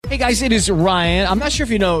Hey guys, it is Ryan. I'm not sure if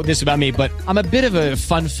you know this about me, but I'm a bit of a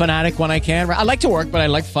fun fanatic when I can. I like to work, but I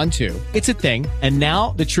like fun too. It's a thing. And now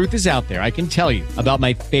the truth is out there. I can tell you about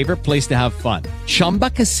my favorite place to have fun. Chumba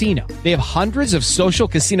Casino. They have hundreds of social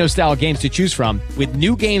casino style games to choose from with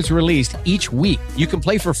new games released each week. You can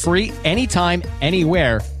play for free anytime,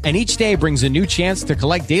 anywhere. And each day brings a new chance to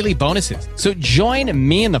collect daily bonuses. So join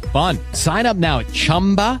me in the fun. Sign up now at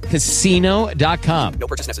ChumbaCasino.com. No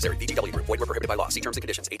purchase necessary. VGW Group. Void where prohibited by law. See terms and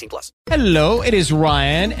conditions. 18+. Hello, it is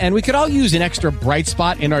Ryan, and we could all use an extra bright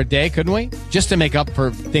spot in our day, couldn't we? Just to make up for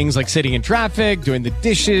things like sitting in traffic, doing the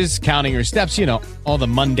dishes, counting your steps, you know, all the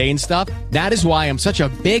mundane stuff. That is why I'm such a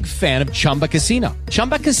big fan of Chumba Casino.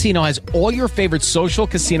 Chumba Casino has all your favorite social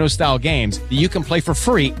casino-style games that you can play for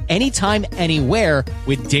free anytime, anywhere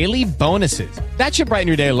with daily bonuses. That should brighten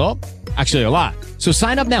your day a little. Actually, a lot. So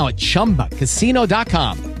sign up now at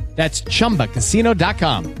ChumbaCasino.com. That's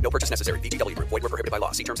ChumbaCasino.com. No purchase necessary. VGW Group. Void where prohibited by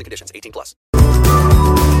law. See terms and conditions. 18+.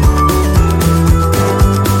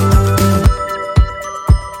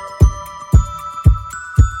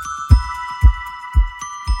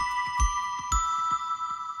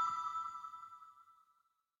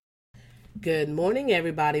 Good morning,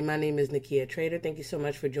 everybody. My name is Nakia Trader. Thank you so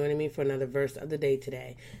much for joining me for another verse of the day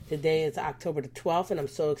today. Today is October the 12th, and I'm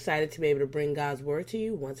so excited to be able to bring God's word to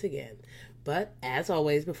you once again. But, as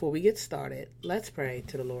always, before we get started, let's pray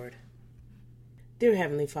to the Lord. Dear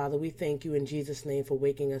Heavenly Father, we thank you in Jesus' name for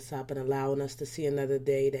waking us up and allowing us to see another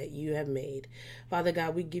day that you have made. Father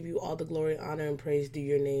God, we give you all the glory, honor, and praise to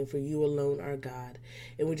your name, for you alone are God.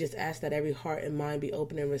 And we just ask that every heart and mind be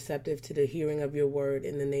open and receptive to the hearing of your word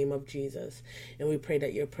in the name of Jesus. And we pray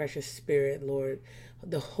that your precious Spirit, Lord,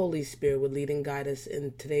 the Holy Spirit, would lead and guide us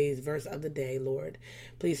in today's verse of the day, Lord.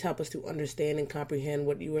 Please help us to understand and comprehend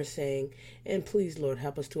what you are saying. And please, Lord,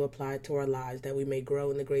 help us to apply it to our lives that we may grow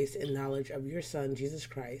in the grace and knowledge of your Son, Jesus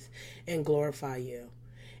Christ, and glorify you.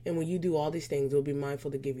 And when you do all these things, we'll be mindful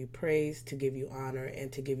to give you praise, to give you honor,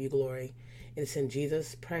 and to give you glory. And it's in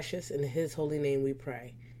Jesus' precious and his holy name we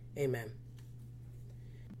pray. Amen.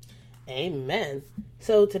 Amen.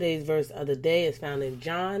 So today's verse of the day is found in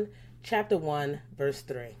John chapter 1, verse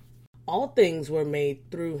 3. All things were made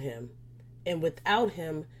through him, and without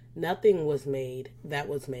him nothing was made that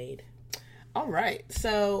was made. All right.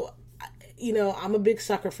 So, you know, I'm a big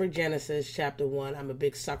sucker for Genesis chapter 1. I'm a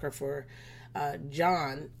big sucker for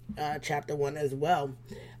John chapter 1 as well.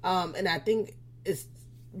 And I think it's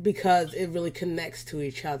because it really connects to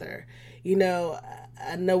each other. You know,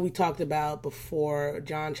 I know we talked about before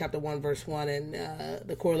John chapter 1 verse 1 and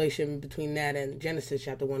the correlation between that and Genesis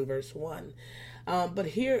chapter 1 verse 1. But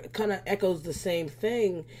here it kind of echoes the same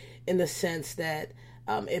thing in the sense that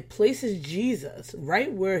it places Jesus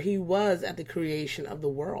right where he was at the creation of the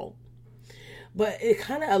world. But it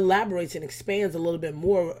kind of elaborates and expands a little bit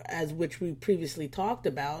more, as which we previously talked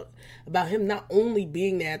about him not only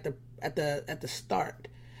being there at the start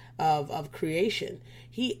of creation.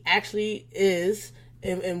 He actually is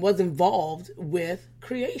and was involved with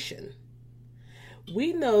creation.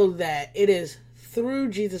 We know that it is through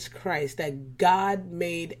Jesus Christ that God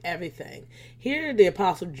made everything. Here the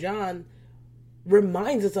Apostle John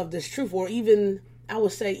reminds us of this truth, or even, I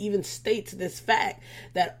would say, even states this fact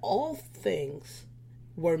that all things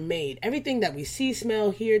were made. Everything that we see, smell,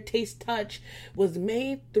 hear, taste, touch was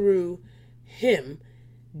made through him,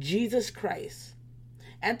 Jesus Christ.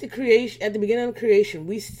 At the beginning of creation,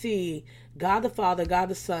 we see God the Father, God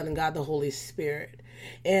the Son, and God the Holy Spirit.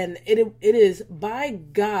 And it is by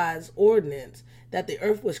God's ordinance that the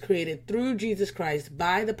earth was created through Jesus Christ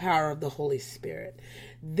by the power of the Holy Spirit.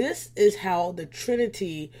 This is how the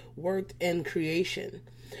Trinity worked in creation.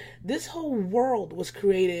 This whole world was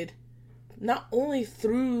created not only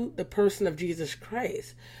through the person of Jesus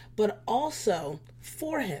Christ, but also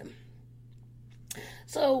for him.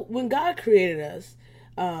 So when God created us,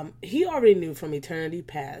 he already knew from eternity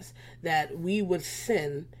past that we would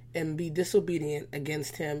sin and be disobedient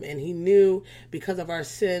against him. And he knew because of our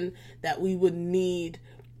sin that we would need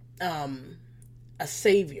a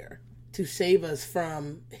savior to save us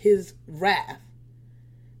from his wrath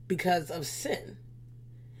because of sin.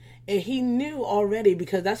 And he knew already,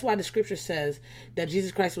 because that's why the scripture says that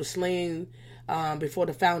Jesus Christ was slain before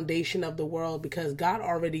the foundation of the world, because God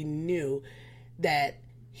already knew that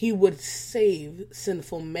he would save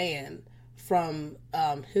sinful man from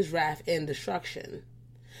his wrath and destruction.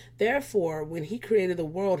 Therefore, when he created the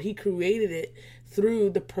world, he created it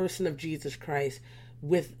through the person of Jesus Christ,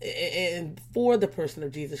 and for the person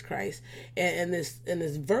of Jesus Christ. And this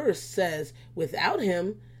verse says, without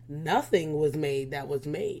him, nothing was made that was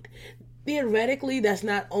made. theoretically, that's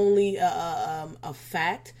not only a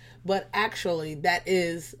fact, but actually that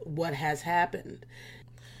is what has happened.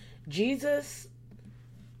 Jesus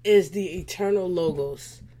is the eternal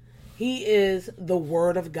Logos. He is the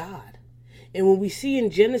Word of God. And when we see in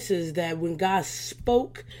Genesis that when God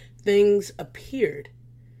spoke, things appeared.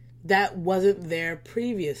 That wasn't there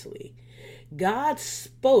previously. God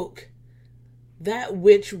spoke that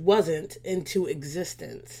which wasn't into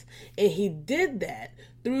existence. And he did that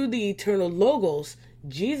through the eternal Logos,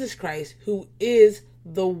 Jesus Christ, who is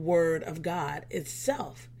the Word of God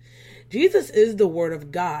itself. Jesus is the Word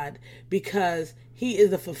of God because he is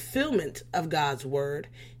the fulfillment of God's Word.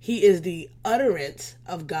 He is the utterance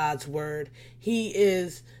of God's Word. He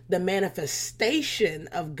is the manifestation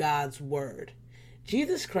of God's Word.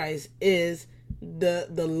 Jesus Christ is the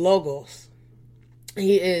Logos.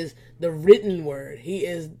 He is the written word.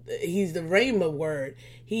 He's the Rhema word.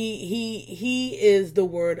 He is the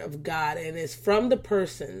Word of God, and it's from the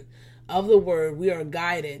person of the Word we are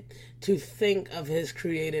guided to think of his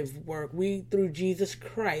creative work. We, through Jesus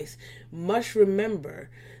Christ, must remember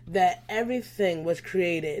that everything was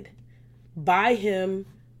created by him,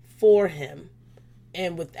 for him,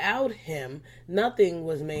 and without him, nothing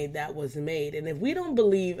was made that was made. And if we don't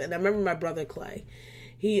believe, and I remember my brother Clay,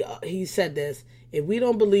 he said this, if we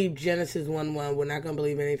don't believe Genesis 1:1, we're not going to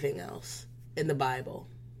believe anything else in the Bible.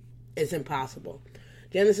 It's impossible.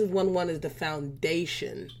 Genesis 1:1 is the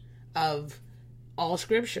foundation of all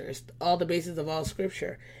scriptures, all the basis of all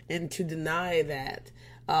scripture. And to deny that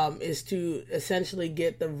is to essentially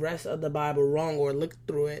get the rest of the Bible wrong, or look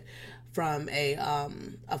through it from a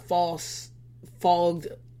false, fogged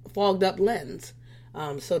up lens,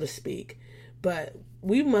 so to speak. But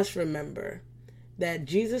we must remember that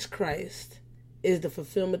Jesus Christ is the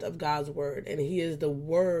fulfillment of God's Word, and he is the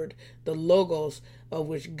Word, the Logos, of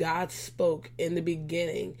which God spoke in the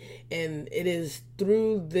beginning. And it is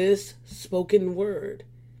through this spoken Word,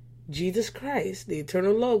 Jesus Christ, the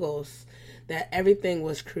eternal Logos, that everything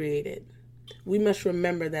was created. We must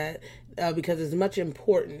remember that because it's much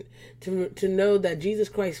important to know that Jesus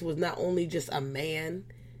Christ was not only just a man,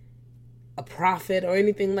 a prophet, or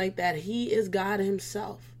anything like that. He is God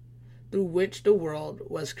himself, through which the world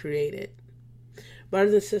was created.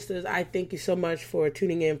 Brothers and sisters, I thank you so much for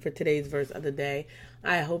tuning in for today's verse of the day.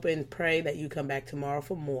 I hope and pray that you come back tomorrow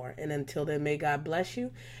for more. And until then, may God bless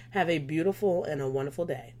you. Have a beautiful and a wonderful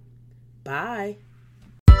day. Bye.